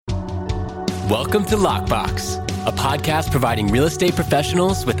Welcome to Lockbox, a podcast providing real estate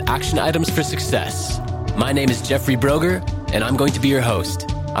professionals with action items for success. My name is Jeffrey Broger, and I'm going to be your host.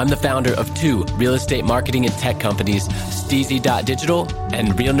 I'm the founder of two real estate marketing and tech companies, Steezy.digital and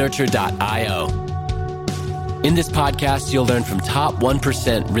RealNurture.io. In this podcast, you'll learn from top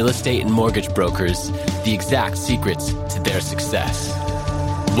 1% real estate and mortgage brokers the exact secrets to their success.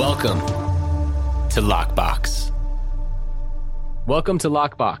 Welcome to Lockbox. Welcome to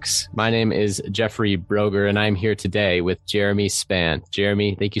Lockbox. My name is Jeffrey Broger, and I'm here today with Jeremy Spann.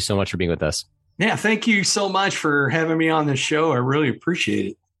 Jeremy, thank you so much for being with us. Yeah, thank you so much for having me on this show. I really appreciate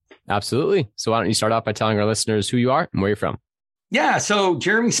it. Absolutely. So why don't you start off by telling our listeners who you are and where you're from? Yeah, so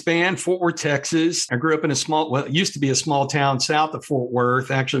Jeremy Spann, Fort Worth, Texas. I grew up in it used to be a small town south of Fort Worth.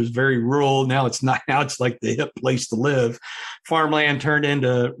 Actually, it was very rural. Now it's not. Now it's like the hip place to live. Farmland turned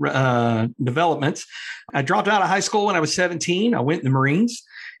into developments. I dropped out of high school when I was 17. I went in the Marines,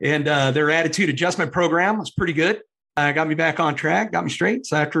 and their attitude adjustment program was pretty good. Got me back on track, got me straight.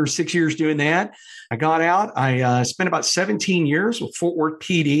 So after 6 years doing that, I got out. I spent about 17 years with Fort Worth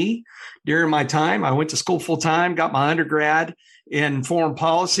PD. During my time, I went to school full time, got my undergrad in foreign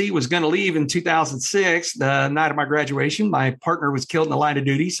policy, was going to leave in 2006. The night of my graduation, my partner was killed in the line of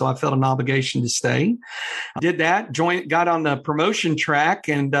duty, so I felt an obligation to stay. I did that, got on the promotion track,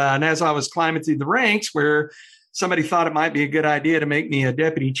 and as I was climbing through the ranks, where somebody thought it might be a good idea to make me a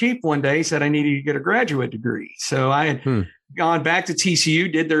deputy chief one day, said I needed to get a graduate degree. So I had gone back to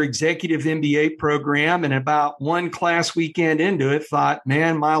TCU, did their executive MBA program, and about one class weekend into it, thought,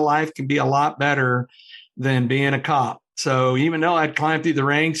 man, my life can be a lot better than being a cop. So even though I'd climbed through the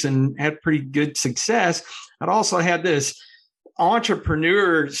ranks and had pretty good success, I'd also had this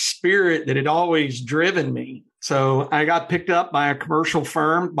entrepreneur spirit that had always driven me. So I got picked up by a commercial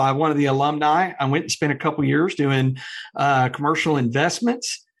firm, by one of the alumni. I went and spent a couple of years doing commercial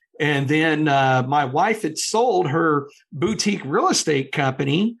investments. And then my wife had sold her boutique real estate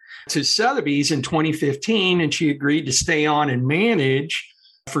company to Sotheby's in 2015, and she agreed to stay on and manage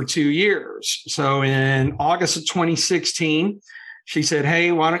for 2 years. So in August of 2016, she said,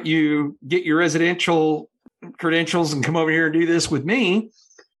 hey, why don't you get your residential credentials and come over here and do this with me?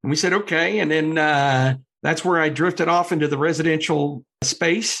 And we said, okay. And then that's where I drifted off into the residential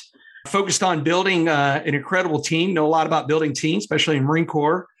space, focused on building an incredible team, know a lot about building teams, especially in Marine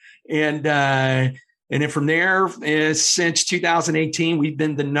Corps. And then from there, since 2018, we've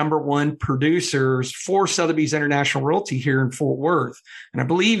been the number one producers for Sotheby's International Realty here in Fort Worth. And I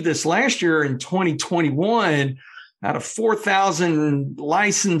believe this last year in 2021, out of 4,000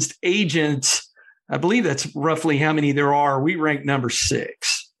 licensed agents, I believe that's roughly how many there are. We rank number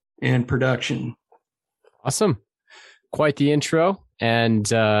 6 in production. Awesome. Quite the intro, and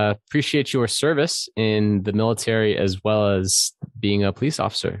appreciate your service in the military as well as being a police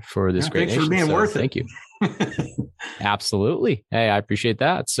officer for this great nation. Thanks for being worth it. Thank you. Absolutely. Hey, I appreciate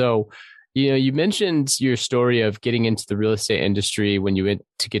that. So, you mentioned your story of getting into the real estate industry when you went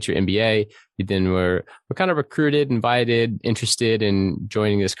to get your MBA. You then were kind of recruited, invited, interested in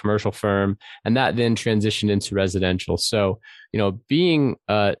joining this commercial firm, and that then transitioned into residential. So, being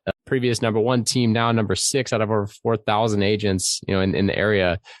a previous number one team, now number 6 out of over 4,000 agents, in the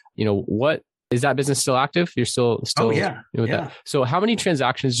area, what is that business still active? You're still oh, yeah. With that. So how many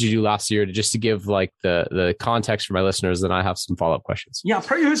transactions did you do last year, just to give like the context for my listeners? Then I have some follow-up questions. Yeah,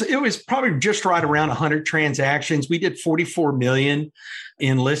 it was probably just right around 100 transactions. We did 44 million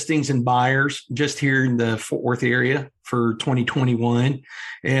in listings and buyers just here in the Fort Worth area for 2021.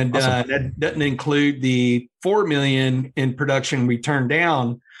 And awesome. That doesn't include the 4 million in production we turned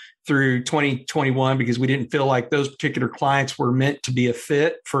down through 2021 because we didn't feel like those particular clients were meant to be a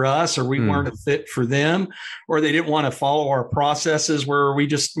fit for us, or we weren't a fit for them, or they didn't want to follow our processes where we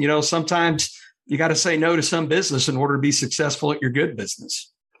just, sometimes you got to say no to some business in order to be successful at your good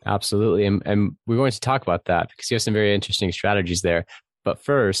business. Absolutely. And we're going to talk about that because you have some very interesting strategies there. But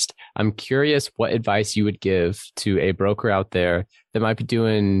first, I'm curious what advice you would give to a broker out there that might be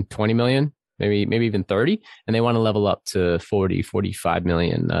doing 20 million, maybe even 30, and they want to level up to 40, 45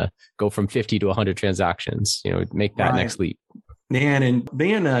 million, go from 50 to 100 transactions, make that next leap. Man, and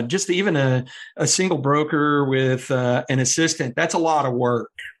being just even a single broker with an assistant, that's a lot of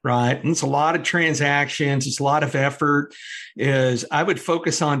work, right? And it's a lot of transactions. It's a lot of effort. I would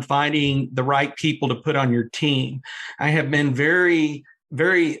focus on finding the right people to put on your team. I have been very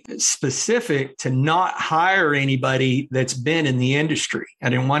very specific to not hire anybody that's been in the industry. I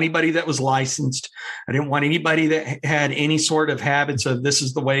didn't want anybody that was licensed. I didn't want anybody that had any sort of habits of this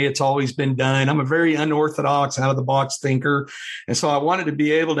is the way it's always been done. I'm a very unorthodox, out of the box thinker. And so I wanted to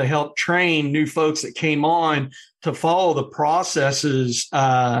be able to help train new folks that came on to follow the processes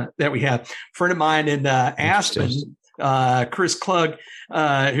that we have. A friend of mine in Aspen, Chris Klug,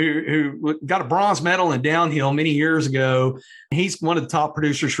 who got a bronze medal in downhill many years ago. He's one of the top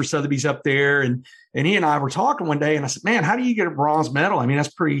producers for Sotheby's up there. And he and I were talking one day and I said, man, how do you get a bronze medal? I mean,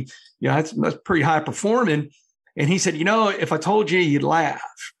 that's pretty, that's pretty high performing. And he said, if I told you, you'd laugh.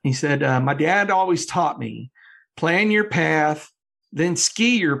 He said, my dad always taught me, plan your path, then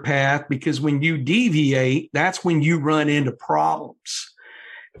ski your path, because when you deviate, that's when you run into problems.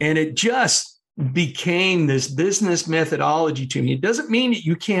 And it just became this business methodology to me. It doesn't mean that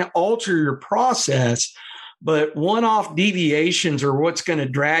you can't alter your process, but one-off deviations are what's going to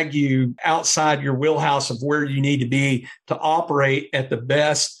drag you outside your wheelhouse of where you need to be to operate at the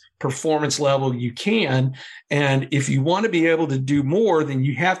best performance level you can. And if you want to be able to do more, then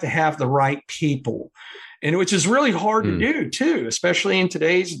you have to have the right people. And which is really hard to do too, especially in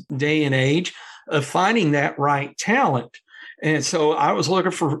today's day and age of finding that right talent. And so I was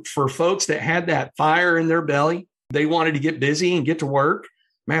looking for folks that had that fire in their belly. They wanted to get busy and get to work.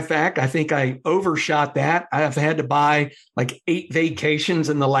 Matter of fact, I think I overshot that. I've had to buy like 8 vacations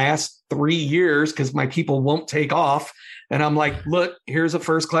in the last 3 years because my people won't take off. And I'm like, look, here's a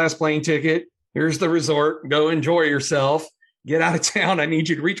first class plane ticket. Here's the resort. Go enjoy yourself. Get out of town. I need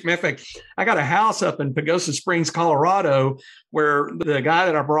you to reach me. In fact, I got a house up in Pagosa Springs, Colorado, where the guy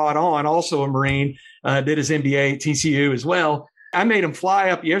that I brought on, also a Marine, did his MBA at TCU as well. I made him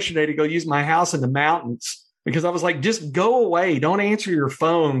fly up yesterday to go use my house in the mountains because I was like, just go away. Don't answer your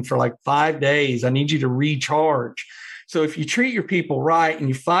phone for like 5 days. I need you to recharge. So if you treat your people right and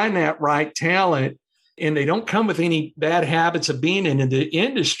you find that right talent and they don't come with any bad habits of being in the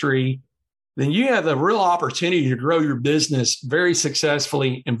industry, then you have a real opportunity to grow your business very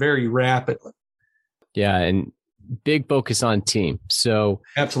successfully and very rapidly. Yeah. And big focus on team. So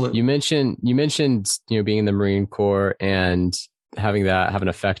absolutely. You mentioned, being in the Marine Corps and having that have an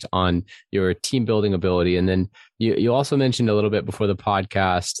effect on your team building ability. And then you also mentioned a little bit before the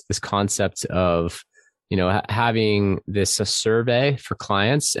podcast, this concept of, having a survey for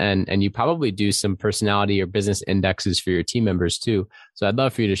clients and you probably do some personality or business indexes for your team members too. So I'd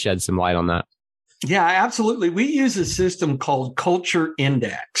love for you to shed some light on that. Yeah, absolutely. We use a system called Culture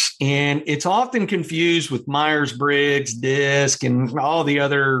Index, and it's often confused with Myers-Briggs, DISC, and all the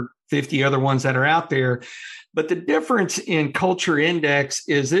other 50 other ones that are out there. But the difference in Culture Index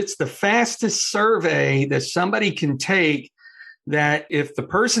is it's the fastest survey that somebody can take, that if the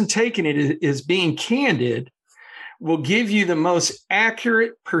person taking it is being candid, will give you the most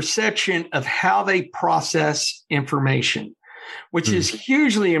accurate perception of how they process information, which is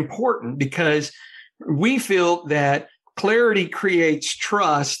hugely important because we feel that clarity creates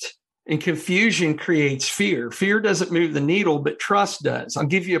trust and confusion creates fear. Fear doesn't move the needle, but trust does. I'll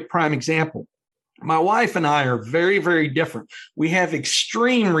give you a prime example. My wife and I are very, very different. We have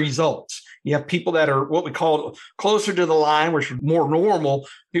extreme results. You have people that are what we call closer to the line, which are more normal,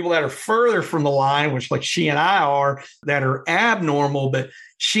 people that are further from the line, which like she and I are, that are abnormal, but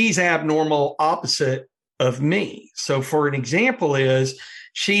she's abnormal opposite of me. So for an example is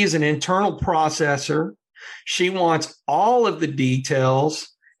she is an internal processor. She wants all of the details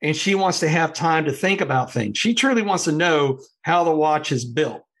and she wants to have time to think about things. She truly wants to know how the watch is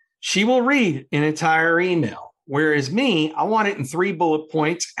built. She will read an entire email. Whereas me, I want it in 3 bullet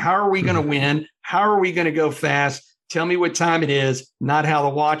points. How are we going to win? How are we going to go fast? Tell me what time it is, not how the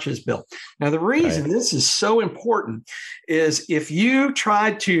watch is built. Now, the reason this is so important is if you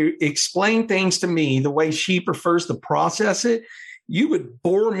tried to explain things to me the way she prefers to process it, you would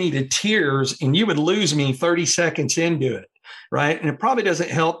bore me to tears and you would lose me 30 seconds into it. Right. And it probably doesn't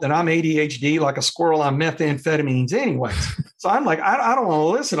help that I'm ADHD like a squirrel on methamphetamines anyways. So I'm like, I don't want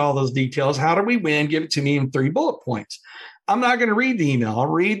to listen to all those details. How do we win? Give it to me in 3 bullet points. I'm not going to read the email. I'll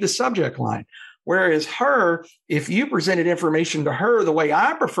read the subject line. Whereas her, if you presented information to her the way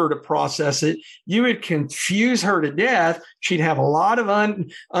I prefer to process it, you would confuse her to death. She'd have a lot of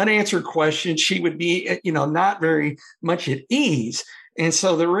unanswered questions. She would be, not very much at ease. And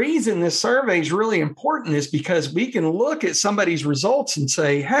so the reason this survey is really important is because we can look at somebody's results and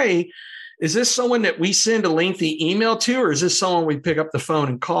say, hey, is this someone that we send a lengthy email to, or is this someone we pick up the phone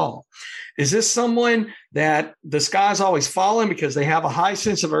and call? Is this someone that the sky's always falling because they have a high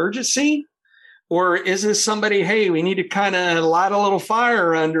sense of urgency? Or is this somebody, hey, we need to kind of light a little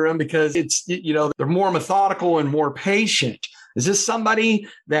fire under them because it's, they're more methodical and more patient? Is this somebody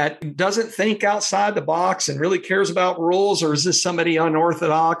that doesn't think outside the box and really cares about rules? Or is this somebody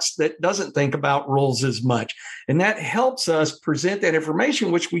unorthodox that doesn't think about rules as much? And that helps us present that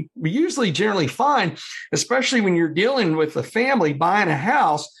information, which we usually generally find, especially when you're dealing with a family buying a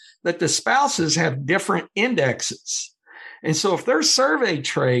house, that the spouses have different indexes. And so if their survey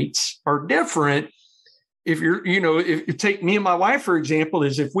traits are different, if you're, if you take me and my wife, for example,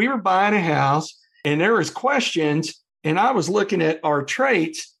 is if we were buying a house and there was questions and I was looking at our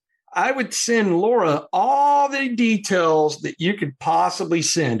traits, I would send Laura all the details that you could possibly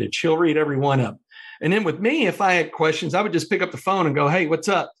send, and she'll read every one of them. And then with me, if I had questions, I would just pick up the phone and go, hey, what's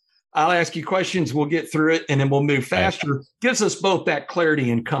up? I'll ask you questions. We'll get through it and then we'll move faster. Right. Gives us both that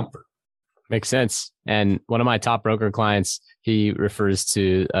clarity and comfort. Makes sense. And one of my top broker clients, he refers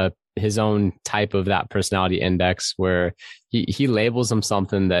to his own type of that personality index where he labels them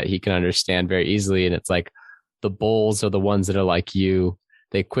something that he can understand very easily. And it's like the bulls are the ones that are like you.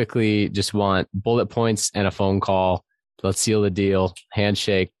 They quickly just want bullet points and a phone call. Let's seal the deal,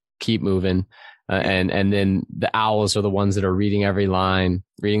 handshake, keep moving. And then the owls are the ones that are reading every line,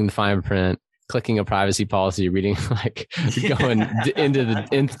 reading the fine print, clicking a privacy policy, reading going into the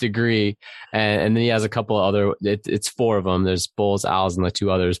nth degree. And then he has a couple of other, it's 4 of them. There's bulls, owls, and the 2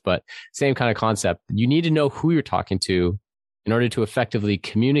 others, but same kind of concept. You need to know who you're talking to in order to effectively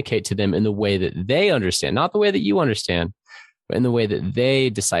communicate to them in the way that they understand, not the way that you understand, but in the way that they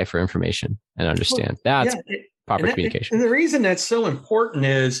decipher information and understand. That's proper communication. And the reason that's so important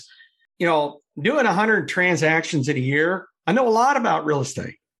is, doing 100 transactions in a year, I know a lot about real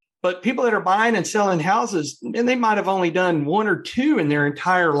estate. But people that are buying and selling houses, and they might have only done 1 or 2 in their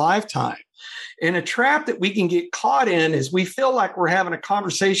entire lifetime. And a trap that we can get caught in is we feel like we're having a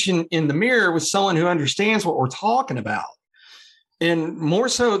conversation in the mirror with someone who understands what we're talking about. And more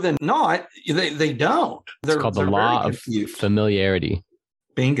so than not, they don't. It's called the law of familiarity.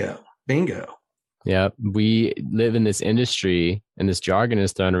 Bingo. Yeah. We live in this industry and this jargon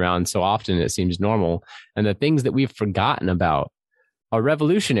is thrown around so often it seems normal. And the things that we've forgotten about are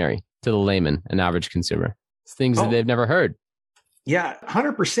revolutionary to the layman and average consumer. It's things that they've never heard. Yeah,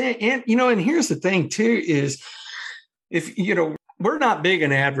 100%. And, and here's the thing too, is if, we're not big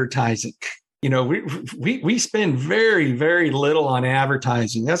in advertising. We spend very, very little on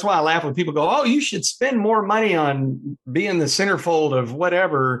advertising. That's why I laugh when people go, oh, you should spend more money on being the centerfold of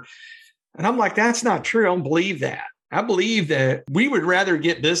whatever. And I'm like, that's not true. I don't believe that. I believe that we would rather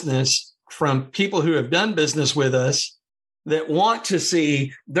get business from people who have done business with us that want to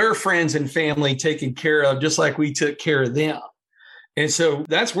see their friends and family taken care of, just like we took care of them. And so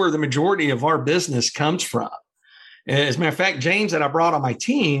that's where the majority of our business comes from. And as a matter of fact, James, that I brought on my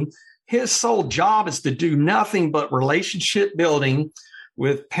team, his sole job is to do nothing but relationship building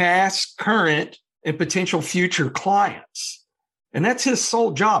with past, current, and potential future clients. And that's his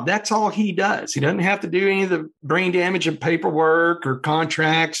sole job. That's all he does. He doesn't have to do any of the brain damage and paperwork or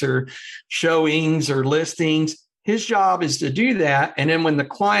contracts or showings or listings. His job is to do that. And then when the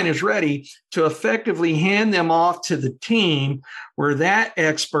client is ready, to effectively hand them off to the team where that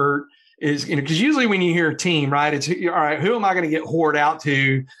expert is, because usually when you hear a team, right, it's, all right, who am I going to get whored out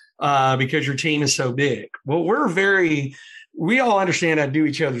to because your team is so big? Well, we all understand how to do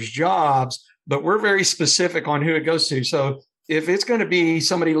each other's jobs, but we're very specific on who it goes to. So if it's going to be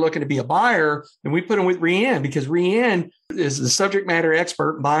somebody looking to be a buyer, then we put them with Rianne, because Rianne is the subject matter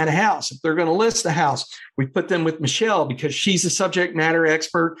expert in buying a house. If they're going to list a house, we put them with Michelle because she's the subject matter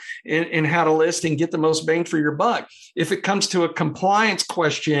expert in how to list and get the most bang for your buck. If it comes to a compliance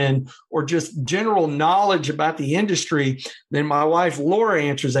question or just general knowledge about the industry, then my wife, Laura,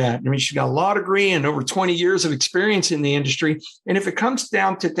 answers that. I mean, she's got a law degree and over 20 years of experience in the industry. And if it comes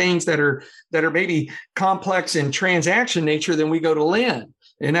down to things that are maybe complex in transaction nature, then we go to Lynn.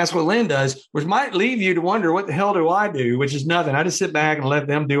 And that's what Lynn does, which might leave you to wonder, what the hell do I do? Which is nothing. I just sit back and let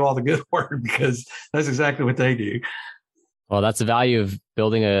them do all the good work because that's exactly what they do. Well, that's the value of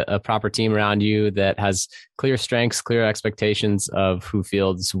building a proper team around you that has clear strengths, clear expectations of who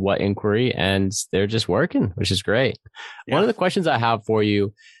fields what inquiry, and they're just working, which is great. Yeah. One of the questions I have for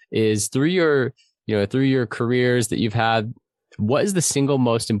you is through your careers that you've had, what is the single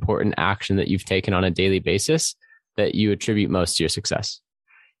most important action that you've taken on a daily basis that you attribute most to your success?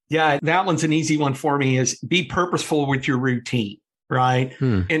 Yeah, that one's an easy one for me, is be purposeful with your routine, right?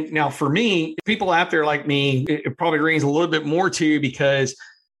 And now for me, people out there like me, it probably rings a little bit more to, because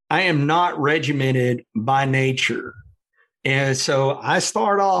I am not regimented by nature. And so I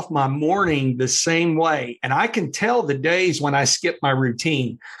start off my morning the same way. And I can tell the days when I skip my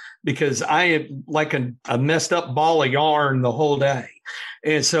routine, because I am like a messed up ball of yarn the whole day.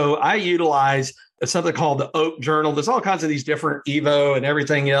 And so I utilize something called the Oak Journal. There's all kinds of these different Evo and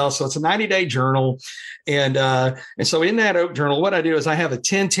everything else. So it's a 90-day journal. And so in that Oak Journal, what I do is I have a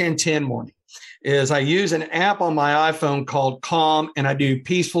 10-10-10 morning. Is I use an app on my iPhone called Calm, and I do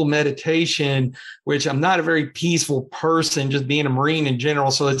peaceful meditation, which I'm not a very peaceful person, just being a Marine in general.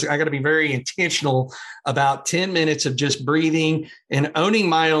 So I got to be very intentional about 10 minutes of just breathing and owning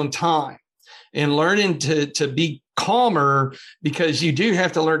my own time and learning to be calmer, because you do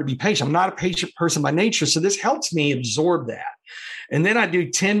have to learn to be patient. I'm not a patient person by nature. So this helps me absorb that. And then I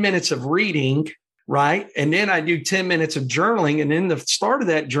do 10 minutes of reading. Right. And then I do 10 minutes of journaling. And then the start of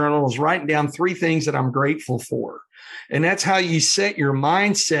that journal is writing down 3 things that I'm grateful for. And that's how you set your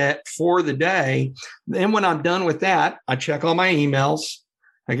mindset for the day. Then when I'm done with that, I check all my emails.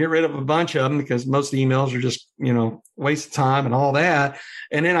 I get rid of a bunch of them because most of the emails are just, waste of time and all that.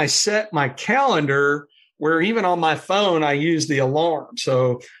 And then I set my calendar where even on my phone, I use the alarm.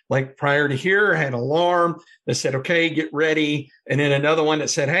 So like prior to here, I had an alarm that said, okay, get ready. And then another one that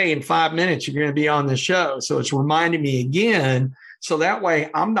said, hey, in 5 minutes, you're going to be on the show. So it's reminding me again. So that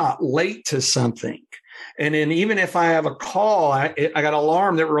way I'm not late to something. And then even if I have a call, I got an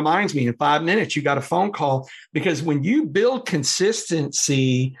alarm that reminds me in 5 minutes, you got a phone call. Because when you build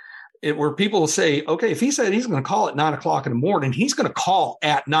consistency, where people will say, okay, if he said he's going to call at 9 o'clock in the morning, he's going to call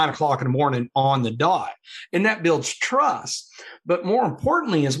at 9 o'clock in the morning on the dot. And that builds trust. But more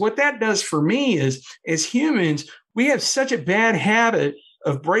importantly is what that does for me is, as humans, we have such a bad habit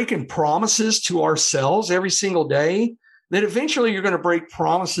of breaking promises to ourselves every single day that eventually you're going to break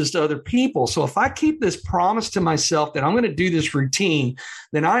promises to other people. So if I keep this promise to myself that I'm going to do this routine,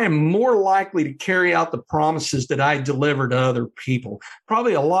 then I am more likely to carry out the promises that I deliver to other people.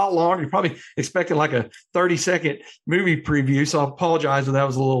 Probably a lot longer. You're probably expecting like a 30-second movie preview. So I apologize if that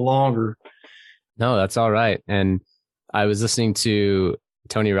was a little longer. No, that's all right. And I was listening to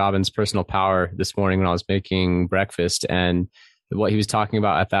Tony Robbins' Personal Power this morning when I was making breakfast. And what he was talking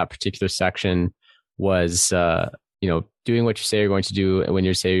about at that particular section was, doing what you say you're going to do when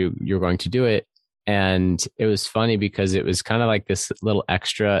you say you're going to do it. And it was funny because it was kind of like this little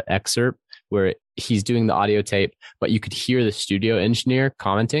extra excerpt where he's doing the audio tape, but you could hear the studio engineer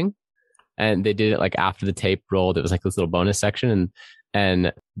commenting. And they did it like after the tape rolled. It was like this little bonus section.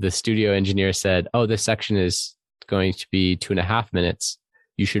 And the studio engineer said, oh, this section is going to be 2.5 minutes.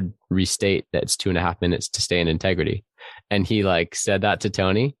 You should restate that it's 2.5 minutes to stay in integrity. And he like said that to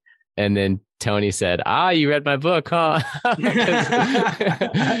Tony. And then Tony said, you read my book, huh?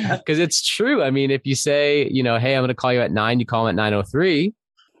 Because it's true. I mean, if you say, hey, I'm going to call you at 9, you call him at 9:03, it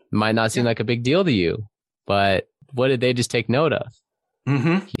might not seem like a big deal to you. But what did they just take note of?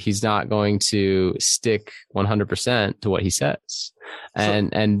 Mm-hmm. He's not going to stick 100% to what he says.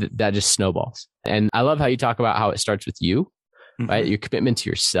 And that just snowballs. And I love how you talk about how it starts with you, right? Your commitment to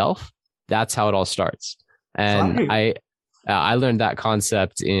yourself. That's how it all starts. And I learned that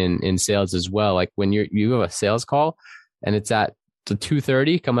concept in sales as well. Like when you have a sales call and it's at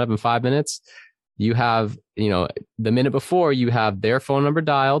 2:30 coming up in 5 minutes, you have, the minute before you have their phone number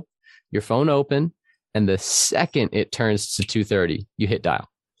dialed, your phone open, and the second it turns to 2:30, you hit dial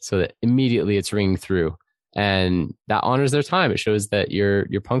so that immediately it's ringing through, and that honors their time. It shows that you're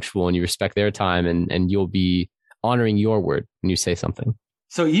punctual and you respect their time, and you'll be honoring your word when you say something.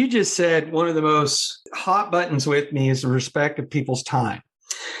 So you just said one of the most hot buttons with me is the respect of people's time.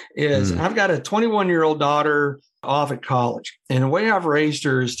 I've got a 21-year-old daughter off at college, and the way I've raised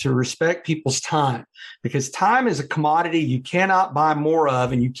her is to respect people's time, because time is a commodity you cannot buy more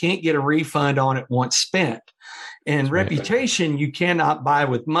of, and you can't get a refund on it once spent. And reputation, you cannot buy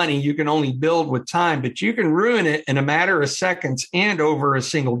with money. You can only build with time, but you can ruin it in a matter of seconds and over a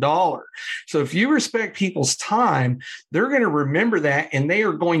single dollar. So if you respect people's time, they're going to remember that, and they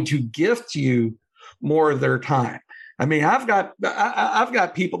are going to gift you more of their time. I mean, I've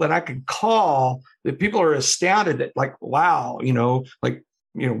got people that I could call that people are astounded that, like, wow,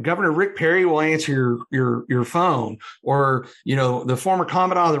 Governor Rick Perry will answer your phone, or, the former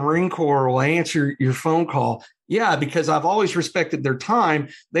commandant of the Marine Corps will answer your phone call. Yeah, because I've always respected their time.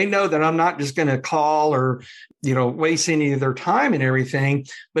 They know that I'm not just going to call or, waste any of their time and everything.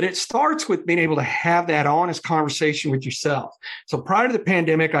 But it starts with being able to have that honest conversation with yourself. So prior to the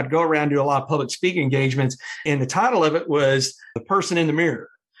pandemic, I'd go around and do a lot of public speaking engagements. And the title of it was The Person in the Mirror.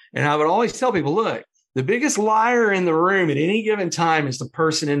 And I would always tell people, look, the biggest liar in the room at any given time is the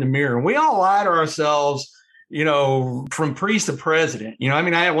person in the mirror. And we all lie to ourselves, from priest to president. I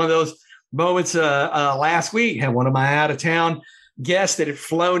had one of those moments last week. Had one of my out of town guests that had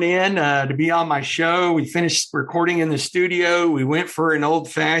flown in to be on my show. We finished recording in the studio. We went for an old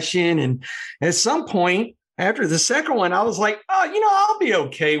fashioned, and at some point After the second one, I was like, oh, I'll be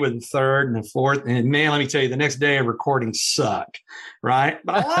okay with the third and the fourth. And man, let me tell you, the next day a recording sucked, right?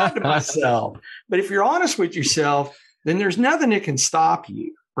 But I lied to myself. But if you're honest with yourself, then there's nothing that can stop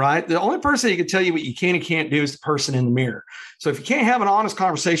you, right? The only person that can tell you what you can and can't do is the person in the mirror. So if you can't have an honest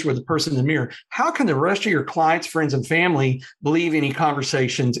conversation with the person in the mirror, how can the rest of your clients, friends, and family believe any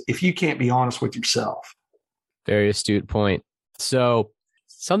conversations if you can't be honest with yourself? Very astute point. So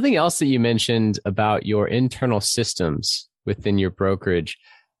something else that you mentioned about your internal systems within your brokerage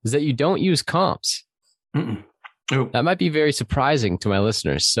is that you don't use comps. Oh. That might be very surprising to my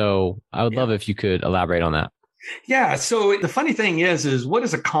listeners. So I would love if you could elaborate on that. Yeah. So the funny thing is what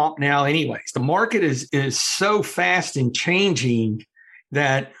is a comp now anyways? The market is so fast and changing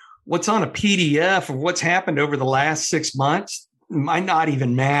that what's on a PDF of what's happened over the last 6 months might not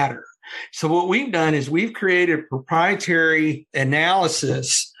even matter. So what we've done is we've created a proprietary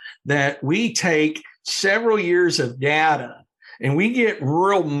analysis that we take several years of data and we get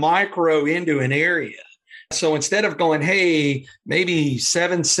real micro into an area. So instead of going, hey, maybe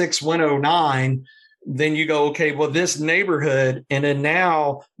 76109, then you go, okay, well, this neighborhood, and then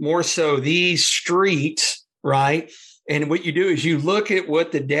now more so these streets, right? And what you do is you look at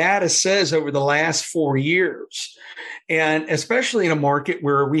what the data says over the last 4 years. And especially in a market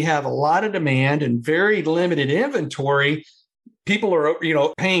where we have a lot of demand and very limited inventory, people are,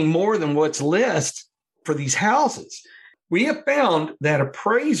 paying more than what's listed for these houses. We have found that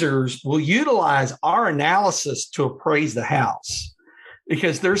appraisers will utilize our analysis to appraise the house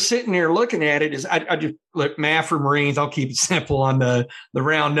because they're sitting there looking at it. I just look, math for Marines, I'll keep it simple on the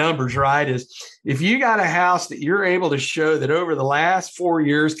round numbers, right? Is if you got a house that you're able to show that over the last 4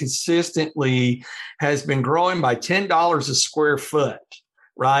 years consistently has been growing by $10 a square foot,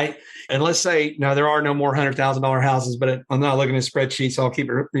 right? And let's say, now there are no more $100,000 houses, but I'm not looking at spreadsheets, so I'll keep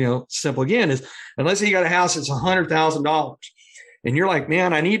it simple again, is unless you got a house that's $100,000 and you're like,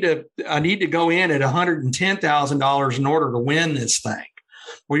 man, I need to go in at $110,000 in order to win this thing.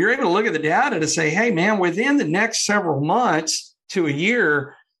 Well, you're able to look at the data to say, hey, man, within the next several months to a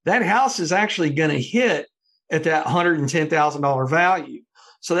year, that house is actually going to hit at that $110,000 value.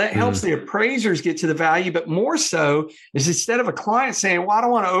 So that helps the appraisers get to the value. But more so is instead of a client saying, well, I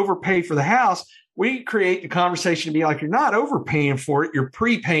don't want to overpay for the house, we create the conversation to be like, you're not overpaying for it, you're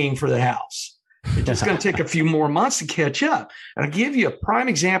prepaying for the house. It's just going to take a few more months to catch up. And I'll give you a prime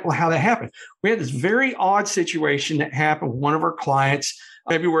example of how that happened. We had this very odd situation that happened with one of our clients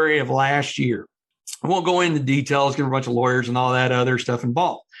February of last year. I won't go into details, give a bunch of lawyers and all that other stuff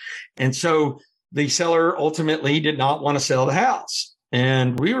involved. And so the seller ultimately did not want to sell the house.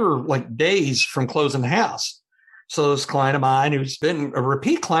 And we were like days from closing the house. So this client of mine who's been a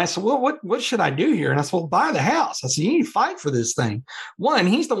repeat client said, well, what should I do here? And I said, well, buy the house. I said, you need to fight for this thing. One,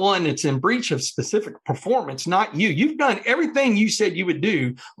 he's the one that's in breach of specific performance, not you. You've done everything you said you would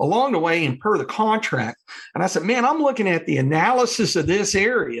do along the way and per the contract. And I said, man, I'm looking at the analysis of this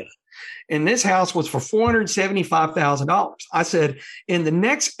area. And this house was for $475,000. I said, in the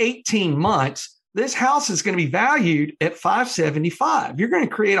next 18 months, this house is going to be valued at $575,000. You're going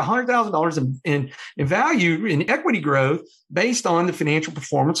to create $100,000 in value in equity growth based on the financial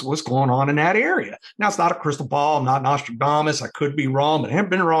performance of what's going on in that area. Now, it's not a crystal ball. I'm not Nostradamus. I could be wrong, but I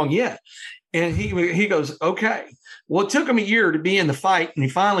haven't been wrong yet. And he goes, okay. Well, it took him a year to be in the fight, and he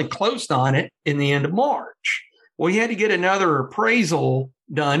finally closed on it in the end of March. Well, he had to get another appraisal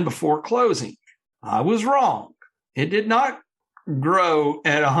done before closing. I was wrong. It did not grow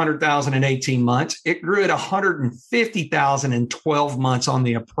at 100,000 in 18 months. It grew at 150,000 in 12 months on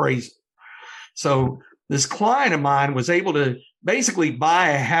the appraisal. So this client of mine was able to basically buy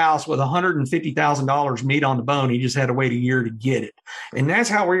a house with $150,000 meat on the bone. He just had to wait a year to get it. And that's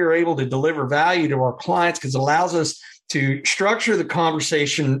how we were able to deliver value to our clients, because it allows us to structure the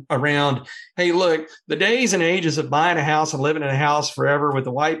conversation around, hey, look, the days and ages of buying a house and living in a house forever with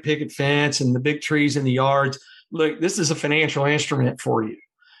the white picket fence and the big trees in the yards, look, this is a financial instrument for you.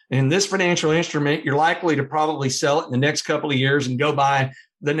 And this financial instrument, you're likely to probably sell it in the next couple of years and go buy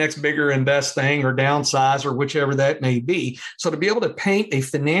the next bigger and best thing or downsize or whichever that may be. So to be able to paint a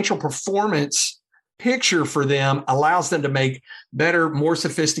financial performance picture for them allows them to make better, more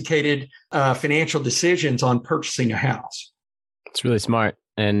sophisticated financial decisions on purchasing a house. It's really smart.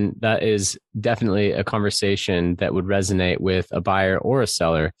 And that is definitely a conversation that would resonate with a buyer or a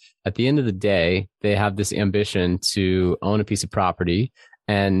seller. At the end of the day, they have this ambition to own a piece of property.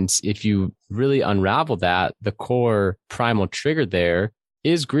 And if you really unravel that, the core primal trigger there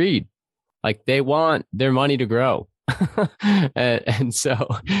is greed. Like they want their money to grow. and so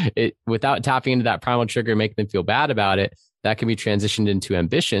without tapping into that primal trigger, making them feel bad about it, that can be transitioned into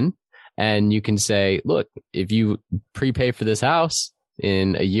ambition. And you can say, look, if you prepay for this house,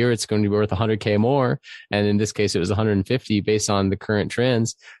 in a year, it's going to be worth 100K more. And in this case, it was 150 based on the current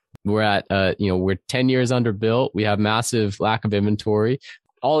trends. We're at, we're 10 years underbuilt. We have massive lack of inventory.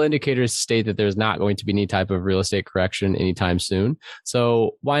 All indicators state that there's not going to be any type of real estate correction anytime soon.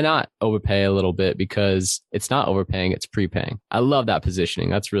 So why not overpay a little bit? Because it's not overpaying, it's prepaying. I love that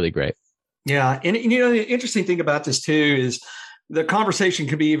positioning. That's really great. Yeah. And the interesting thing about this too is the conversation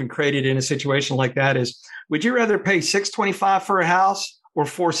could be even created in a situation like that is, would you rather pay $625 for a house or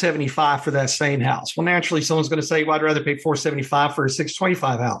 $475 for that same house? Well, naturally, someone's going to say, well, I'd rather pay $475 for a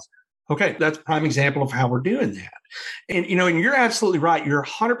 $625 house. Okay, that's a prime example of how we're doing that. And, and you're absolutely right. You're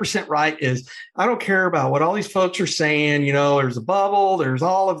 100% right is I don't care about what all these folks are saying. There's a bubble, there's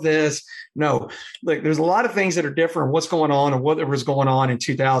all of this. No, look, there's a lot of things that are different. What's going on and what was going on in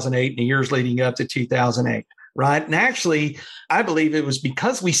 2008 and the years leading up to 2008, right? And actually, I believe it was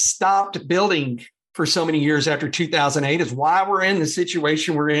because we stopped building for so many years after 2008 is why we're in the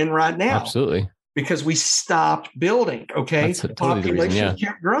situation we're in right now. Absolutely. Because we stopped building. Okay. That's totally population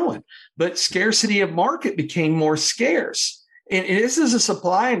kept growing, but scarcity of market became more scarce. And this is a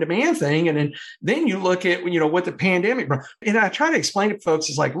supply and demand thing. And then you look at, what the pandemic brought. And I try to explain to folks,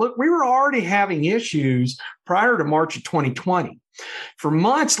 it's like, look, we were already having issues prior to March of 2020. For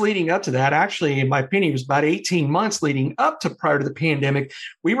months leading up to that, actually, in my opinion, it was about 18 months leading up to prior to the pandemic,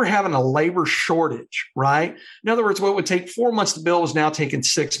 we were having a labor shortage, right? In other words, what would take 4 months to build was now taking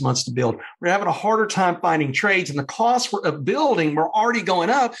 6 months to build. We're having a harder time finding trades, and the costs of building were already going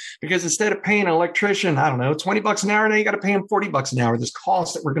up because instead of paying an electrician, I don't know, $20 an hour, now you got to pay him $40 an hour. There's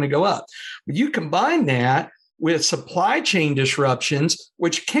costs that were going to go up. But you combine that with supply chain disruptions,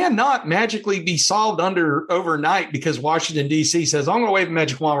 which cannot magically be solved overnight because Washington, D.C. says, I'm going to wave a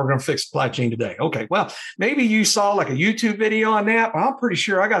magic wand, we're going to fix supply chain today. Okay, well, maybe you saw like a YouTube video on that, but I'm pretty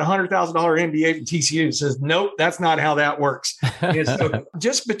sure I got a $100,000 MBA from TCU that says, nope, that's not how that works. And so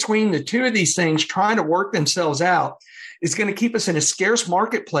just between the two of these things trying to work themselves out is going to keep us in a scarce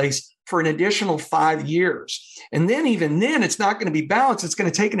marketplace for an additional 5 years. And then even then, it's not going to be balanced. It's going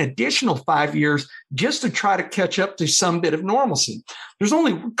to take an additional 5 years just to try to catch up to some bit of normalcy. There's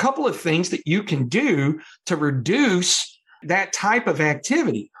only a couple of things that you can do to reduce that type of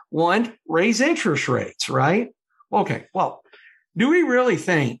activity. One, raise interest rates, right? Okay, well, do we really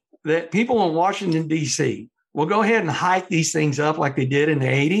think that people in Washington, D.C. will go ahead and hike these things up like they did in the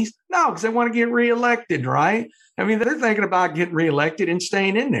 80s? No, because they want to get reelected, right? I mean, they're thinking about getting reelected and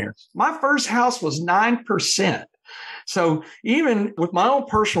staying in there. My first house was 9%. So even with my own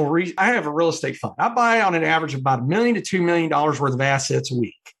personal reason, I have a real estate fund. I buy on an average of about $1 million to $2 million worth of assets a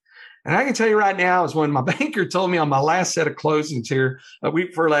week. And I can tell you right now is when my banker told me on my last set of closings here a week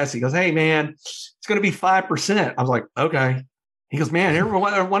before last, he goes, hey, man, it's going to be 5%. I was like, okay. He goes, man, every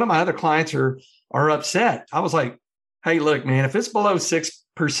one of my other clients are upset. I was like, hey, look, man, if it's below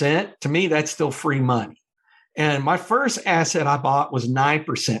 6%, to me, that's still free money. And my first asset I bought was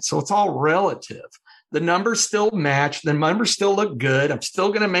 9%. So it's all relative. The numbers still match. The numbers still look good. I'm still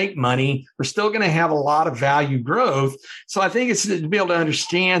going to make money. We're still going to have a lot of value growth. So I think it's to be able to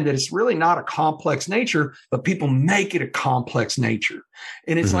understand that it's really not a complex nature, but people make it a complex nature.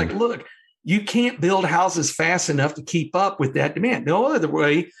 And it's like, look, you can't build houses fast enough to keep up with that demand. The other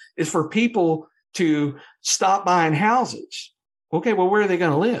way is for people to stop buying houses. Okay, well, where are they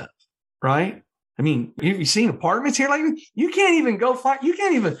going to live? Right? I mean, have you seen apartments here? Like you can't even go find, you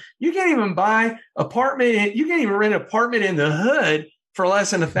can't even buy apartment. You can't even rent an apartment in the hood for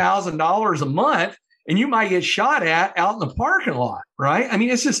less than $1,000 a month. And you might get shot at out in the parking lot. Right. I mean,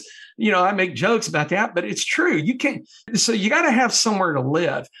 it's just, I make jokes about that, but it's true. You can't. So you got to have somewhere to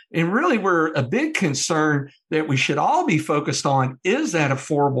live. And really, we're a big concern that we should all be focused on is that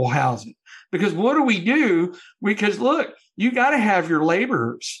affordable housing. Because what do we do? Because look, you got to have your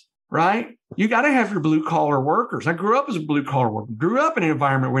laborers. Right? You got to have your blue collar workers. I grew up as a blue collar worker, grew up in an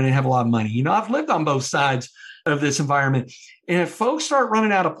environment where they didn't have a lot of money. I've lived on both sides of this environment. And if folks start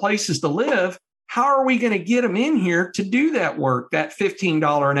running out of places to live, how are we going to get them in here to do that work, that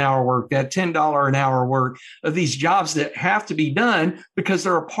 $15 an hour work, that $10 an hour work of these jobs that have to be done because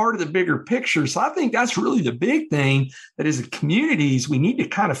they're a part of the bigger picture? So I think that's really the big thing that as communities, we need to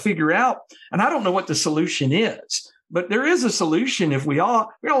kind of figure out. And I don't know what the solution is. But there is a solution if we got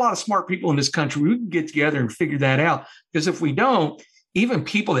a lot of smart people in this country. We can get together and figure that out. Because if we don't, even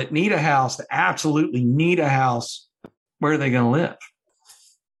people that need a house, that absolutely need a house, where are they going to live?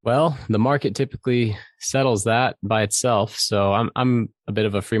 Well, the market typically settles that by itself. So I'm a bit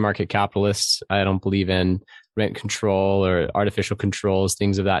of a free market capitalist. I don't believe in rent control or artificial controls,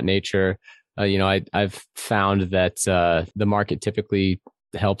 things of that nature. I've found that the market typically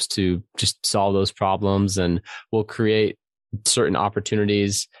helps to just solve those problems, and will create certain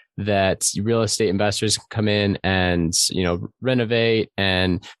opportunities that real estate investors can come in and, renovate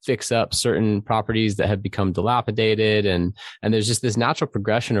and fix up certain properties that have become dilapidated. And there's just this natural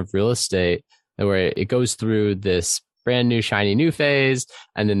progression of real estate where it goes through this brand new, shiny new phase,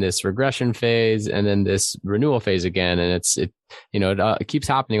 and then this regression phase, and then this renewal phase again. And it keeps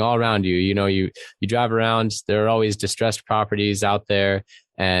happening all around you. You drive around, there are always distressed properties out there.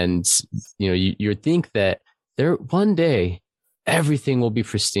 And, you think that one day everything will be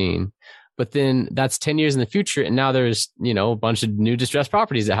pristine, but then that's 10 years in the future. And now there's, a bunch of new distressed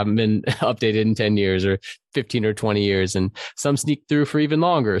properties that haven't been updated in 10 years or 15 or 20 years. And some sneak through for even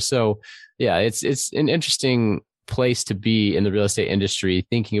longer. So yeah, it's an interesting place to be in the real estate industry,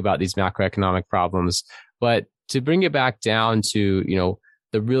 thinking about these macroeconomic problems. But to bring it back down to,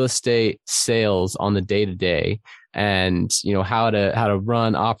 the real estate sales on the day to day, and, how to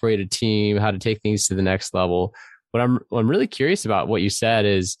run, operate a team, how to take things to the next level. What I'm really curious about what you said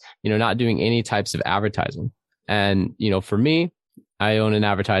is, not doing any types of advertising. And, for me, I own an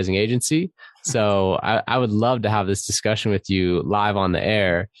advertising agency. So I would love to have this discussion with you live on the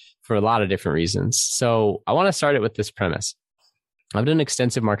air for a lot of different reasons. So I want to start it with this premise. I've done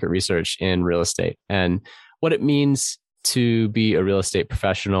extensive market research in real estate and what it means to be a real estate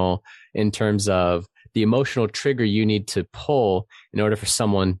professional in terms of the emotional trigger you need to pull in order for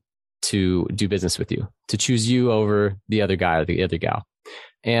someone to do business with you, to choose you over the other guy or the other gal.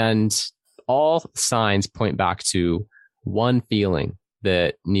 And all signs point back to one feeling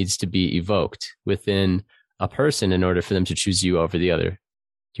that needs to be evoked within a person in order for them to choose you over the other.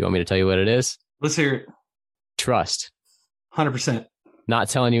 Do you want me to tell you what it is? Let's hear it. Trust. 100%. Not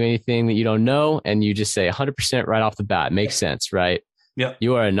telling you anything that you don't know, and you just say 100% right off the bat. Makes sense, right? Yeah.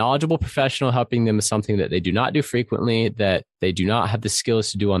 You are a knowledgeable professional helping them with something that they do not do frequently, that they do not have the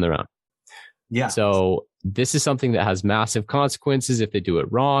skills to do on their own. Yeah. So this is something that has massive consequences if they do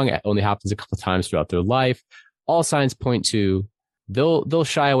it wrong. It only happens a couple of times throughout their life. All signs point to they'll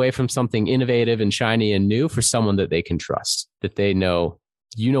shy away from something innovative and shiny and new for someone that they can trust, that they know,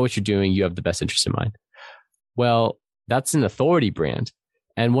 what you're doing, you have the best interest in mind. Well, that's an authority brand.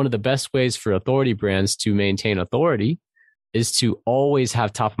 And one of the best ways for authority brands to maintain authority is to always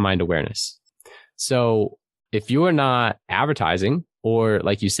have top of mind awareness. So if you are not advertising, or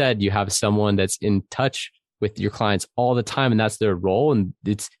like you said, you have someone that's in touch with your clients all the time and that's their role, and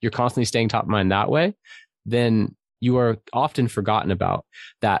you're constantly staying top of mind that way, then you are often forgotten about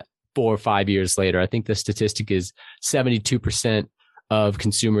that 4 or 5 years later. I think the statistic is 72% of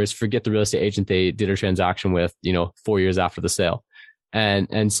consumers forget the real estate agent they did a transaction with, 4 years after the sale.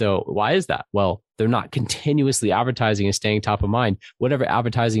 And so why is that? Well, they're not continuously advertising and staying top of mind, whatever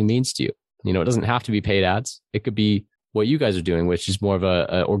advertising means to you. It doesn't have to be paid ads. It could be what you guys are doing, which is more of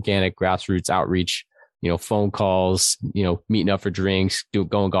a organic grassroots outreach, phone calls, meeting up for drinks,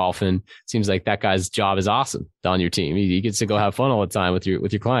 going golfing. Seems like that guy's job is awesome on your team. He gets to go have fun all the time with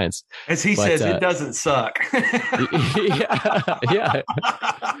your clients. As he says, it doesn't suck. Yeah.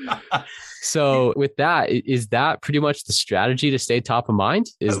 So with that, is that pretty much the strategy to stay top of mind?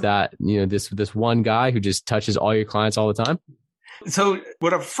 Is that, this one guy who just touches all your clients all the time? So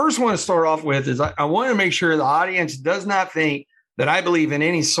what I first want to start off with is I want to make sure the audience does not think that I believe in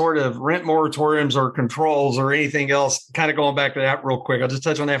any sort of rent moratoriums or controls or anything else. Kind of going back to that real quick. I'll just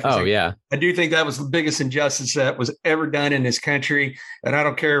touch on that for a second. Yeah. I do think that was the biggest injustice that was ever done in this country. And I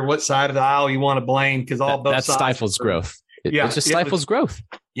don't care what side of the aisle you want to blame, because both sides. That stifles growth. It just stifles growth.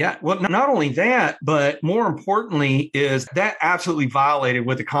 Yeah. Well, not only that, but more importantly is that absolutely violated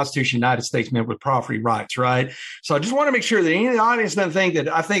what the Constitution of the United States meant with property rights, right? So I just want to make sure that any of the audience doesn't think that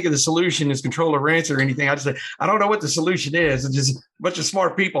I think of the solution as control of rents or anything. I just say, I don't know what the solution is. It's just a bunch of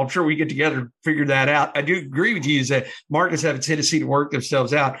smart people. I'm sure we get together and figure that out. I do agree with you is that markets have a tendency to work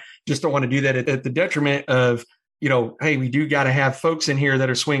themselves out. Just don't want to do that at the detriment of, hey, we do got to have folks in here that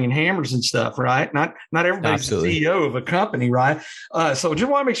are swinging hammers and stuff, right? Not everybody's the CEO of a company, right? So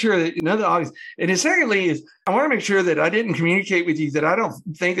just want to make sure that another audience. And then secondly is I want to make sure that I didn't communicate with you that I don't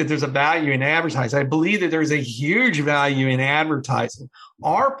think that there's a value in advertising. I believe that there's a huge value in advertising.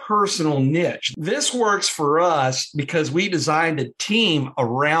 Our personal niche. This works for us because we designed a team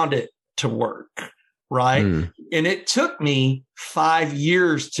around it to work. Right. And it took me 5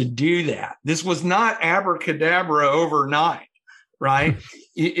 years to do that. This was not abracadabra overnight. Right.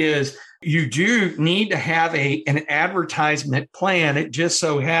 It is. You do need to have an advertisement plan. It just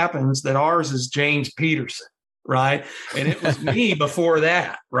so happens that ours is James Peterson. Right. And it was me before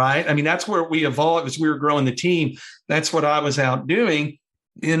that. Right. I mean, that's where we evolved as we were growing the team. That's what I was out doing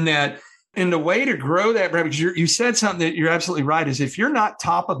in that. And the way to grow that brand, because you said something that you're absolutely right, is if you're not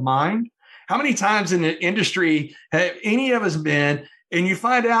top of mind, how many times in the industry have any of us been, and you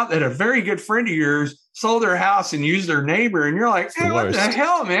find out that a very good friend of yours sold their house and used their neighbor, and you're like, hey, what the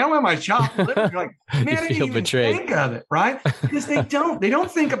hell, man? Where am I shopping? You're like, man, I didn't even think of it, right? Because they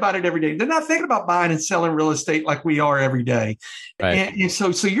don't think about it every day. They're not thinking about buying and selling real estate like we are every day. Right. And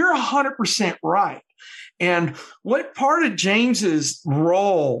so you're 100% right. And what part of James's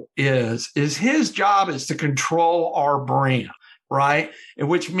role is his job is to control our brand, right? And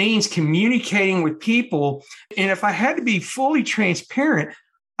which means communicating with people. And if I had to be fully transparent,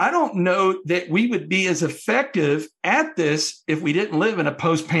 I don't know that we would be as effective at this if we didn't live in a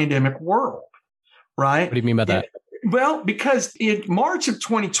post-pandemic world, right? What do you mean by that? Well, because in March of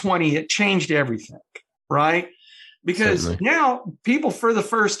 2020, it changed everything, right? Because now people for the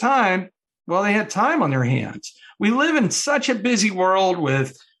first time, well, they had time on their hands. We live in such a busy world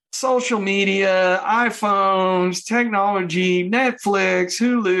with social media, iPhones, technology, Netflix,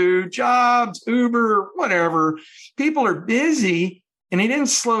 Hulu, jobs, Uber, whatever. People are busy and they didn't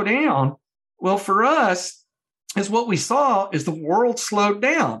slow down. Well, for us, is what we saw is the world slowed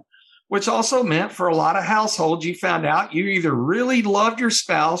down, which also meant for a lot of households, you found out you either really loved your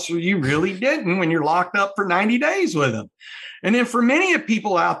spouse or you really didn't when you're locked up for 90 days with them. And then for many of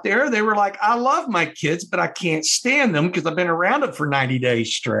people out there, they were like, I love my kids, but I can't stand them because I've been around them for 90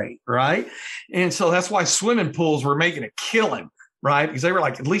 days straight, right? And so that's why swimming pools were making a killing, right? Because they were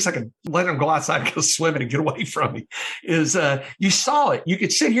like, at least I could let them go outside and go swimming and get away from me. You saw it. You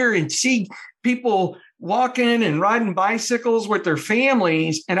could sit here and see people walking and riding bicycles with their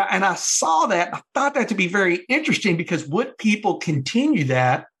families. And I saw that. I thought that to be very interesting because would people continue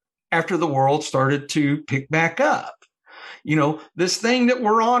that after the world started to pick back up? You know, this thing that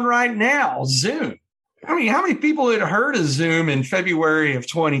we're on right now, Zoom. I mean, how many people had heard of Zoom in February of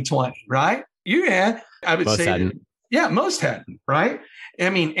 2020, right? You had. I would say that, yeah, most hadn't, right? I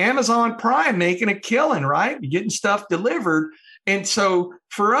mean, Amazon Prime making a killing, right? You're getting stuff delivered. And so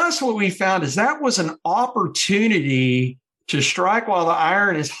for us, what we found is that was an opportunity to strike while the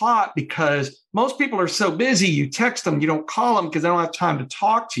iron is hot because most people are so busy, you text them, you don't call them because they don't have time to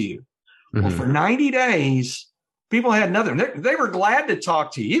talk to you. Mm-hmm. Well, for 90 days, people had nothing. They were glad to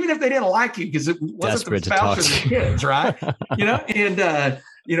talk to you, even if they didn't like you because it wasn't the spouse or the kids, right?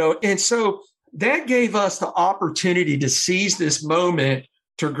 And so that gave us the opportunity to seize this moment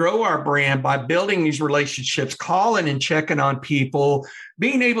to grow our brand by building these relationships, calling and checking on people,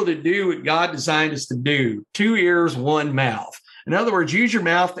 being able to do what God designed us to do, 2 ears, 1 mouth. In other words, use your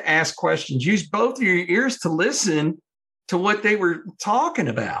mouth to ask questions, use both of your ears to listen to what they were talking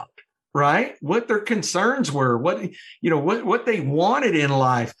about, right? What their concerns were, what they wanted in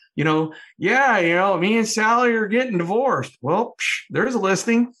life. Me and Sally are getting divorced. Well, there's a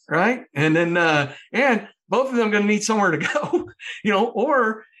listing, right? And then, and both of them going to need somewhere to go,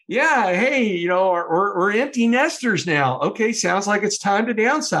 we're empty nesters now. Okay. Sounds like it's time to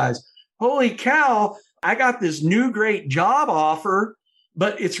downsize. Holy cow. I got this new great job offer,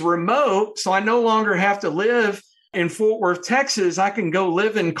 but it's remote. So I no longer have to live in Fort Worth, Texas. I can go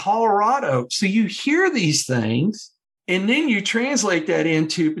live in Colorado. So you hear these things and then you translate that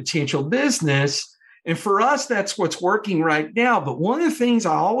into potential business. And for us, that's what's working right now. But one of the things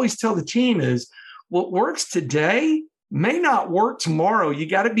I always tell the team is what works today may not work tomorrow. You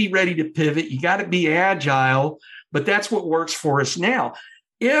got to be ready to pivot. You got to be agile, but that's what works for us now.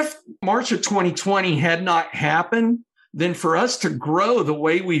 If March of 2020 had not happened, then for us to grow the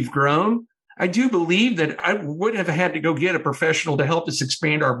way we've grown, I do believe that I would have had to go get a professional to help us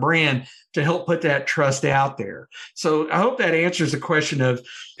expand our brand, to help put that trust out there. So I hope that answers the question of,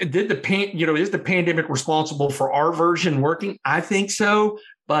 is the pandemic responsible for our version working? I think so,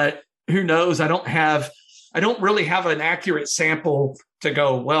 but who knows? I don't really have an accurate sample to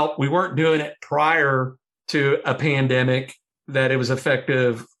go, well, we weren't doing it prior to a pandemic that it was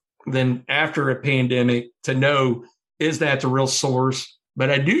effective. Then after a pandemic to know, is that the real source?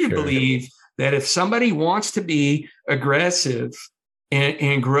 But I do believe that if somebody wants to be aggressive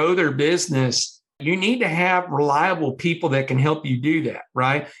and grow their business, you need to have reliable people that can help you do that,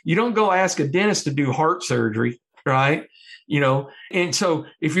 right? You don't go ask a dentist to do heart surgery, right? And so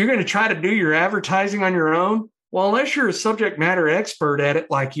if you're going to try to do your advertising on your own, well, unless you're a subject matter expert at it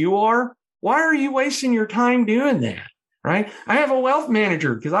like you are, why are you wasting your time doing that, right? I have a wealth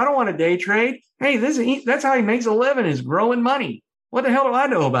manager because I don't want to day trade. Hey, that's how he makes a living, is growing money. What the hell do I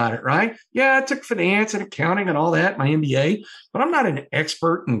know about it, right? Yeah, I took finance and accounting and all that, my MBA, but I'm not an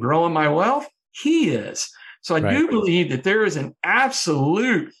expert in growing my wealth. He is. So I do believe that there is an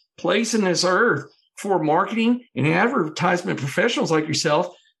absolute place in this earth for marketing and advertisement professionals like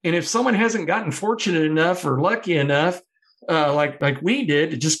yourself And if someone hasn't gotten fortunate enough or lucky enough, like we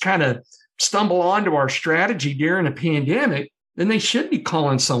did, to just kind of stumble onto our strategy during a pandemic, then they should be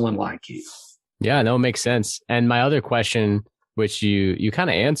calling someone like you. Yeah, no, it makes sense. And my other question, which you kind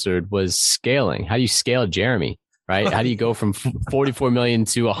of answered, was scaling. How do you scale Jeremy, right? How do you go from 44 million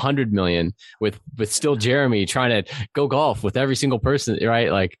to 100 million with still Jeremy trying to go golf with every single person,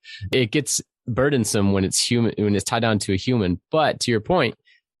 right? Like, it gets burdensome when it's tied down to a human. But to your point,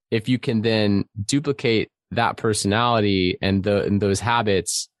 if you can then duplicate that personality and those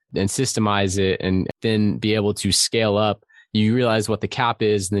habits and systemize it and then be able to scale up, you realize what the cap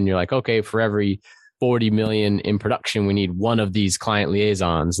is. And then you're like, okay, for every 40 million in production, we need one of these client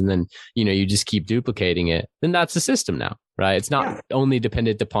liaisons. And then, you just keep duplicating it. Then that's the system now, right? It's not only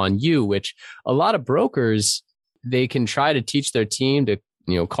dependent upon you, which a lot of brokers, they can try to teach their team to,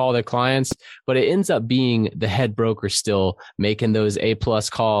 call their clients, but it ends up being the head broker still making those A+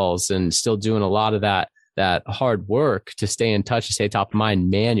 calls and still doing a lot of that hard work to stay in touch, to stay top of mind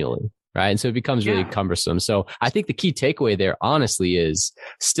manually. Right. And so it becomes really cumbersome. So I think the key takeaway there, honestly, is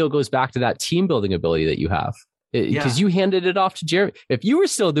still goes back to that team building ability that you have, because you handed it off to Jeremy. If you were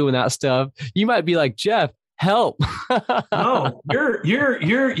still doing that stuff, you might be like, Jeff, help. No,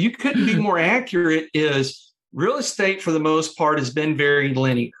 you couldn't be more accurate. Is real estate for the most part has been very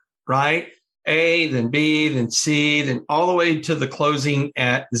linear, right? A, then B, then C, then all the way to the closing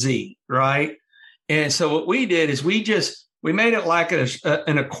at Z, right? And so what we did is we made it like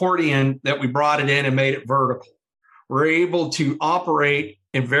an accordion, that we brought it in and made it vertical. We're able to operate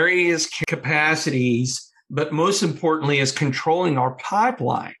in various capacities, but most importantly is controlling our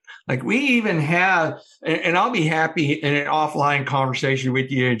pipeline. Like, we even have, and I'll be happy in an offline conversation with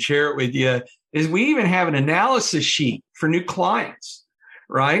you and share it with you, is we even have an analysis sheet for new clients,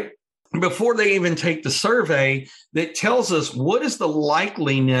 right? Before they even take the survey, that tells us what is the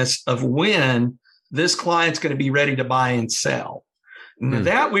likeliness of when this client's going to be ready to buy and sell. Now,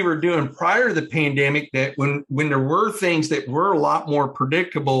 that we were doing prior to the pandemic, that when there were things that were a lot more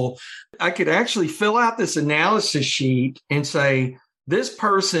predictable, I could actually fill out this analysis sheet and say, this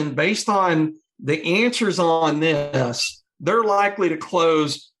person, based on the answers on this, they're likely to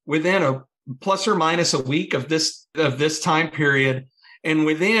close within a plus or minus a week of this time period, and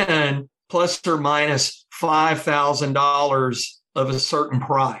within plus or minus $5,000 of a certain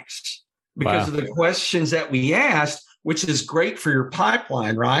price, because of the questions that we asked, which is great for your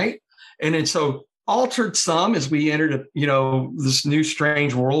pipeline, right? And then so altered some as we entered, this new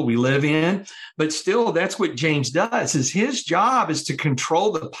strange world we live in, but still that's what James does. Is his job is to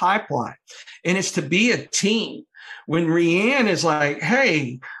control the pipeline, and it's to be a team. When Rianne is like,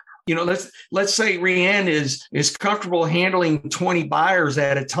 hey, let's say Rianne is comfortable handling 20 buyers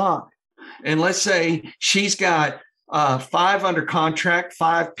at a time. And let's say she's got 5 under contract,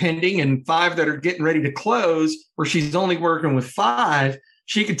 5 pending, and 5 that are getting ready to close, where she's only working with 5.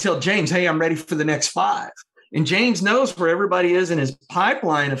 She could tell James, hey, I'm ready for the next 5. And James knows where everybody is in his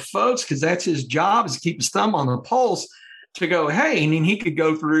pipeline of folks, because that's his job, is to keep his thumb on the pulse, to go, hey, and then he could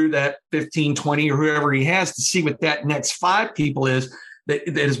go through that 15, 20, or whoever he has to see what that next 5 people is that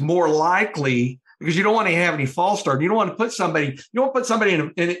is more likely, because you don't want to have any false start. You don't want to put somebody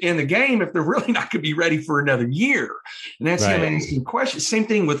in the game if they're really not going to be ready for another year. And that's him asking questions. Same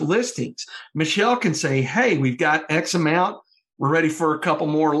thing with listings. Michelle can say, hey, we've got X amount. We're ready for a couple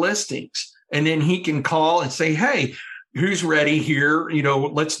more listings. And then he can call and say, hey, who's ready here?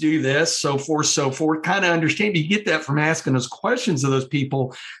 Let's do this, so forth. Kind of understand. You get that from asking those questions of those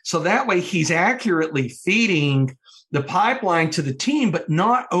people. So that way he's accurately feeding the pipeline to the team, but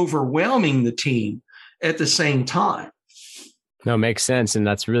not overwhelming the team at the same time. No, makes sense. And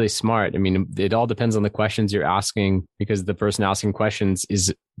that's really smart. I mean, it all depends on the questions you're asking, because the person asking questions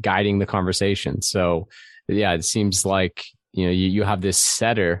is guiding the conversation. So yeah, it seems like, you have this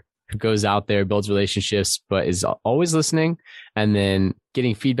setter who goes out there, builds relationships, but is always listening, and then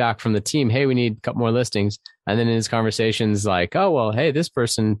getting feedback from the team. Hey, we need a couple more listings. And then in his conversations, like, oh, well, hey, this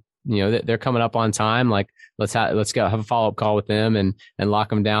person, they're coming up on time. Like, let's go have a follow-up call with them and lock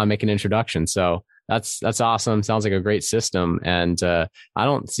them down, make an introduction. So that's awesome. Sounds like a great system. And I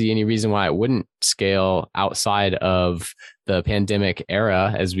don't see any reason why it wouldn't scale outside of the pandemic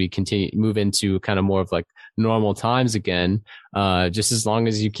era as we move into kind of more of like normal times again, just as long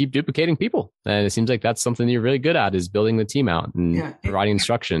as you keep duplicating people. And it seems like that's something you're really good at, is building the team out and providing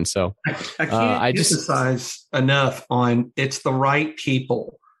instruction. So I can't emphasize enough on, it's the right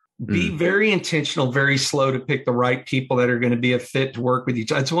people. Be very intentional, very slow to pick the right people that are going to be a fit to work with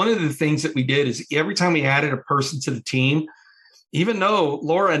each other. It's one of the things that we did, is every time we added a person to the team, even though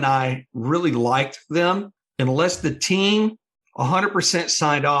Laura and I really liked them, unless the team 100%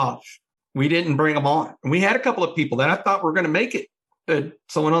 signed off. We didn't bring them on. And we had a couple of people that I thought were going to make it. But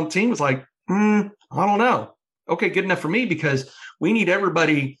someone on the team was like, I don't know. Okay, good enough for me, because we need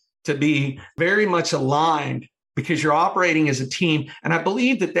everybody to be very much aligned, because you're operating as a team. And I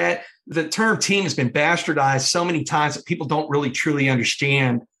believe that the term team has been bastardized so many times that people don't really truly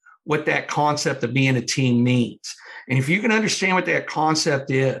understand what that concept of being a team means. And if you can understand what that concept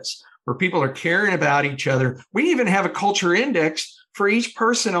is, where people are caring about each other, we even have a culture index for each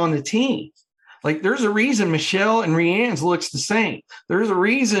person on the team. Like, there's a reason Michelle and Rianne's looks the same. There's a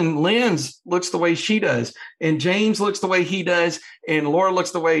reason Lynn's looks the way she does, and James looks the way he does, and Laura looks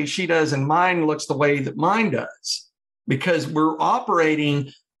the way she does, and mine looks the way that mine does, because we're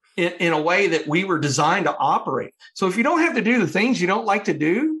operating in a way that we were designed to operate. So if you don't have to do the things you don't like to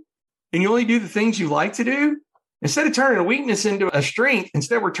do, and you only do the things you like to do, instead of turning a weakness into a strength,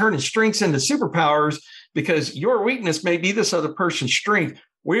 instead we're turning strengths into superpowers, because your weakness may be this other person's strength.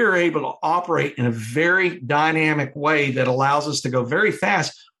 We are able to operate in a very dynamic way that allows us to go very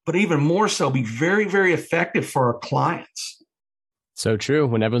fast, but even more so, be very, very effective for our clients. So true.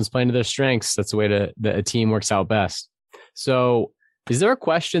 When everyone's playing to their strengths, that's the way that a team works out best. So is there a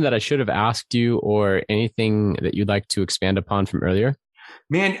question that I should have asked you, or anything that you'd like to expand upon from earlier?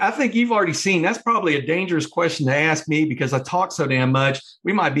 Man, I think you've already seen that's probably a dangerous question to ask me, because I talk so damn much.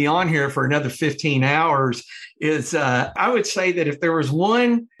 We might be on here for another 15 hours. I would say that if there was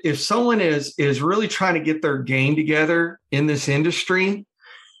one, if someone is really trying to get their game together in this industry,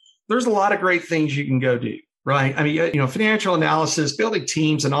 there's a lot of great things you can go do, right? I mean, financial analysis, building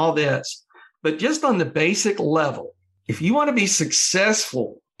teams and all this. But just on the basic level, if you want to be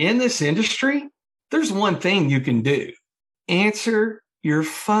successful in this industry, there's one thing you can do. Answer your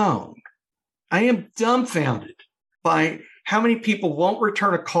phone. I am dumbfounded by how many people won't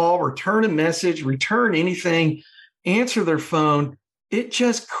return a call, return a message, return anything, answer their phone. It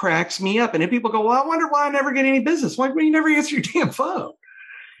just cracks me up. And then people go, well, I wonder why I never get any business. Why do you never answer your damn phone?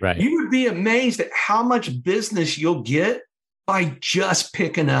 Right. You would be amazed at how much business you'll get by just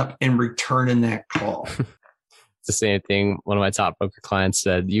picking up and returning that call. It's the same thing one of my top broker clients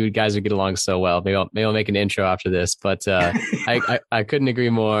said. You guys would get along so well. Maybe I'll make an intro after this, but I couldn't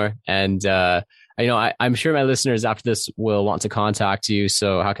agree more. And I'm sure my listeners after this will want to contact you.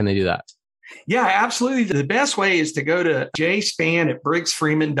 So how can they do that? Yeah, absolutely. The best way is to go to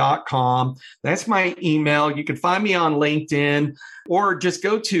jspan@briggsfreeman.com. That's my email. You can find me on LinkedIn, or just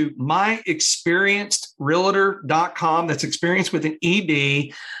go to myexperiencedrealtor.com. That's experience with an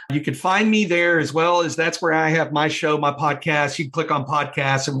ED. You can find me there, as well as that's where I have my show, my podcast. You can click on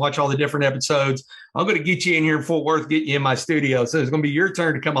podcasts and watch all the different episodes. I'm going to get you in here in Fort Worth, get you in my studio. So it's going to be your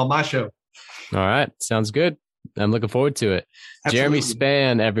turn to come on my show. All right. Sounds good. I'm looking forward to it. Absolutely. Jeremy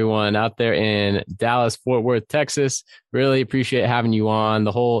Span, everyone out there in Dallas, Fort Worth, Texas. Really appreciate having you on.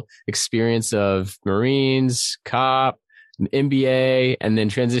 The whole experience of Marines, cop, MBA, and then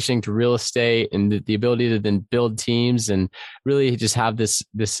transitioning to real estate, and the ability to then build teams and really just have this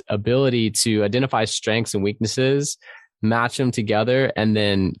ability to identify strengths and weaknesses, match them together, and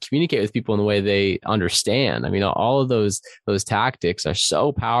then communicate with people in the way they understand. I mean, all of those tactics are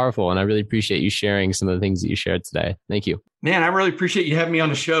so powerful, and I really appreciate you sharing some of the things that you shared today. Thank you. Man, I really appreciate you having me on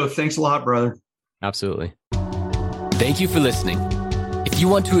the show. Thanks a lot, brother. Absolutely. Thank you for listening. If you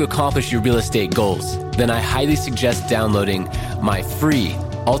want to accomplish your real estate goals, then I highly suggest downloading my free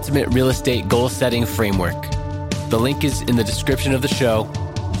Ultimate Real Estate Goal Setting Framework. The link is in the description of the show,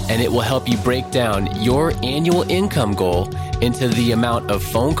 and it will help you break down your annual income goal into the amount of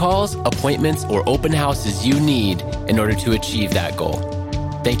phone calls, appointments, or open houses you need in order to achieve that goal.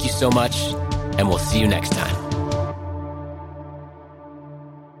 Thank you so much, and we'll see you next time.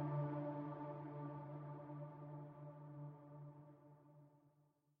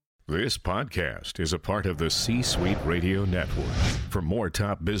 This podcast is a part of the C-Suite Radio Network. For more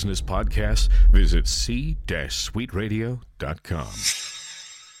top business podcasts, visit c-suiteradio.com.